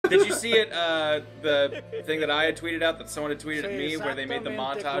Did you see it? The thing that I had tweeted out that someone had tweeted at me, where they made the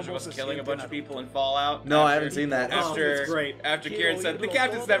montage of us killing a bunch of people in Fallout. No, I haven't seen that. After, it's great. After Kieran said the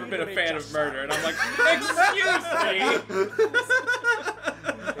captain's never been a fan of murder, and I'm like, excuse me.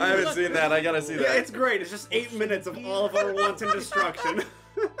 I haven't seen that. I gotta see that. Yeah, it's great. It's just 8 minutes of all of our wanton destruction.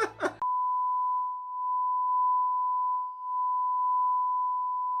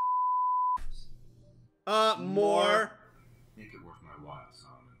 More. Make it worth my while,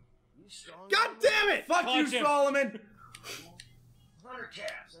 Solomon. God damn it! Fuck you, Solomon! 100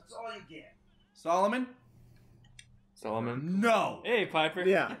 caps, that's all you get. Solomon? Solomon. No! Hey, Piper.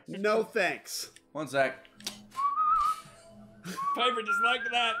 Yeah, no thanks. One sec. Piper just liked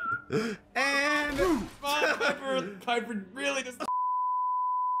that. And Piper really just.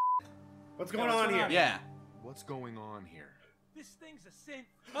 what's going on here? Yeah. What's going on here? This thing's a synth.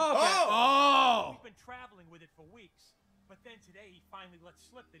 Oh! We've been traveling with it for weeks. But then today he finally let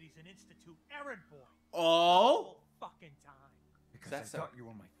slip that he's an Institute errand boy. Oh? All fucking time. Because That's I thought you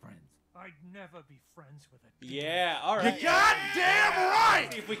were my friends. I'd never be friends with a Yeah, alright. You goddamn right!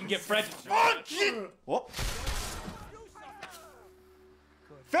 See if we can get friends. Fuck you! Whoop.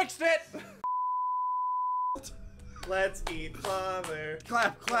 Fixed it! Let's eat father.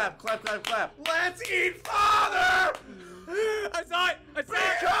 Clap, clap, clap, clap, clap. Let's eat father! I saw it! I saw it!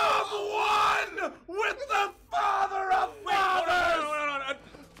 Become one with the father of fathers!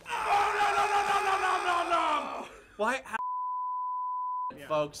 No! Why? Yeah.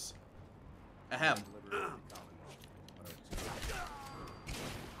 Folks. Ahem.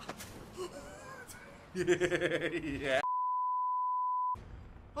 Yeah.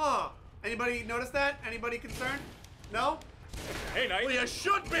 Oh, anybody notice that? Anybody concerned? No? Hey, Knight. Well, you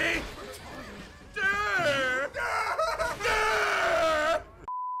should be! You're not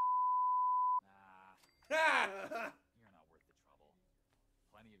worth the trouble.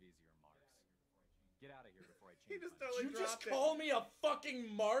 Plenty of easier marks. Get out of here before I He change just my totally You just dropped it. call me a fucking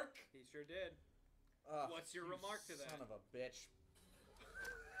mark? He sure did. What's your remark to that? Son of a bitch.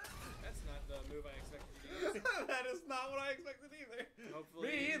 That's not the move I expected you to use. That is not what I expected either. Hopefully,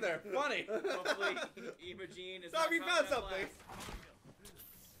 Me either. Funny. Hopefully, Imogene is. Dog, not we caught found in that something. blast.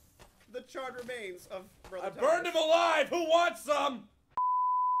 The charred remains of Brother I Thomas. burned him alive. Who wants some?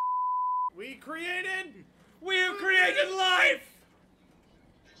 We created. We have created life.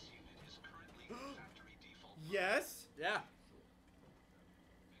 This unit is currently factory default. Yes. Yeah.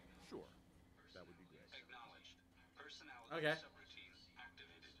 Sure. That would be great. Acknowledged. Personality Okay. subroutine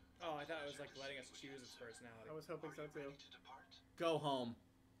activated. Oh, I thought it was like letting us choose its personality. I was hoping so too. Ready to depart? Go home.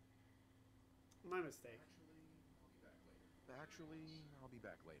 My mistake. Actually, I'll be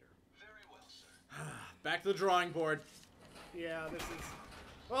back later. Very well, sir. Back to the drawing board. Yeah, this is.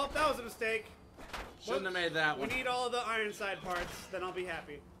 Well, that was a mistake. Shouldn't have made that We one. need all of the Ironside parts, then I'll be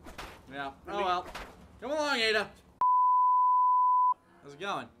happy. Yeah. Oh well. Come along, Ada. How's it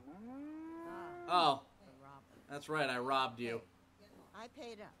going? Oh. That's right, I robbed you. I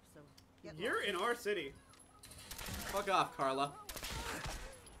paid up, so get You're in our city. Fuck off, Carla.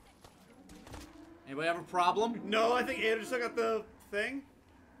 Anybody have a problem? No, I think Ada just took out the thing.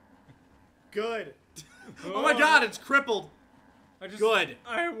 Good. Oh my god, it's crippled. Good.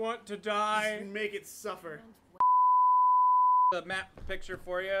 I want to die. Just make it suffer. The map picture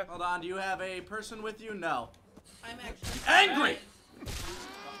for you. Hold on, do you have a person with you? No. I'm actually Angry! You guys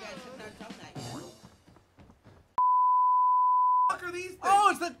took our top night. Fuck are these things? Oh,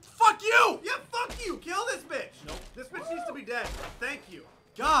 it's the fuck you! Yeah, fuck you! Kill this bitch! Nope. This bitch needs to be dead. Thank you.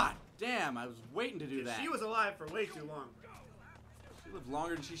 God damn, I was waiting to do that. She was alive for way too long. She lived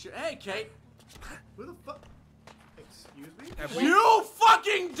longer than she should. Hey, Kate. Who the fuck? Excuse me? You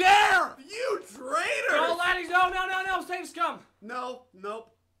fucking dare! You traitor! No, laddies, no, save scum. No,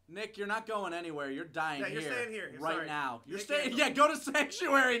 nope. Nick, you're not going anywhere. You're dying Yeah, here. you're staying here. You're right sorry. now. You're Nick, staying. yeah. Yeah, go to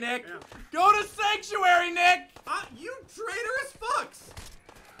Sanctuary, Nick. Yeah. Go to Sanctuary, Nick. You traitorous fucks!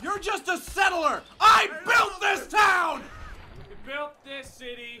 You're just a settler. I built this town. We built this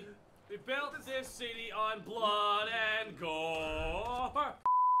city. We built this city on blood and gore.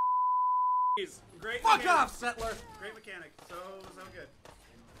 Great. Fuck mechanic. off, settler. Great mechanic. So good.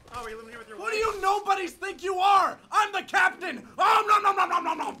 Oh, are you living here with your Who wife? do you nobodies think you are? I'm the captain. Oh, no, no, no, no,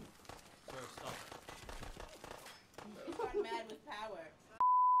 no, no. You got mad with power.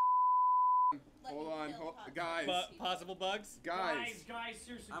 Hold on, guys. Possible bugs? Guys. Guys,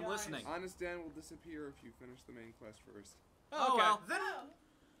 seriously, I'm listening. Honest Dan will disappear if you finish the main quest first. Oh, okay. well. Then,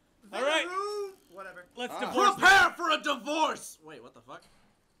 All right. Whatever. Let's Ah. divorce. Prepare for a divorce. Wait, what the fuck?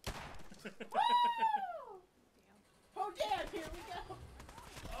 Oh damn, here we go.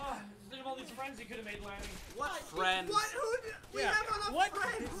 Imagine all these friends you could have made, Lanny. What friends? What? Who? We have enough What?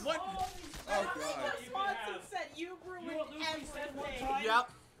 friends. What? All these Oh, friends God. you could Swanson have. said you ruined You know what Lucy said one everything. time?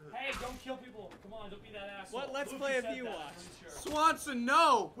 Yep. Hey, don't kill people. Come on, don't be that asshole. What Let's Lucy Play have said you that, watched? I'm sure. Swanson,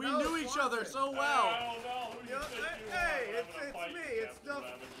 no! We No, knew each other Swanson. so I well. don't know. Who You know, you think you hey, are? it's I'm gonna fight me. you, It's the Captain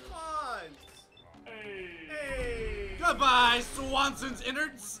Ravager. fun. Hey. Hey. Goodbye, Swanson's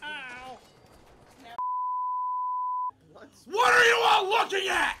innards. Ow. What are you all looking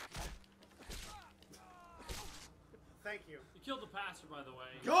at? Thank you. You killed the pastor, by the way.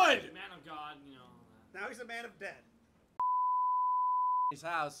 Good. Man of God, you know. Now he's a man of dead. His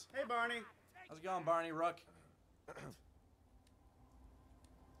house. Hey, Barney. How's it going, Barney Rook?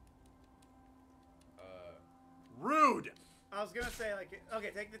 Rude. I was gonna say like, okay,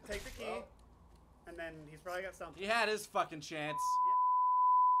 take the key, and then he's probably got something. He had his fucking chance.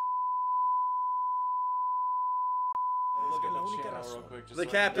 Look at the channel real quick. Just The so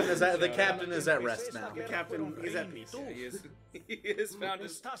captain I is know. at the captain is at rest now. The captain, he's at peace. Yeah, he has found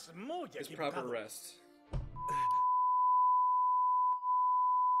his proper rest.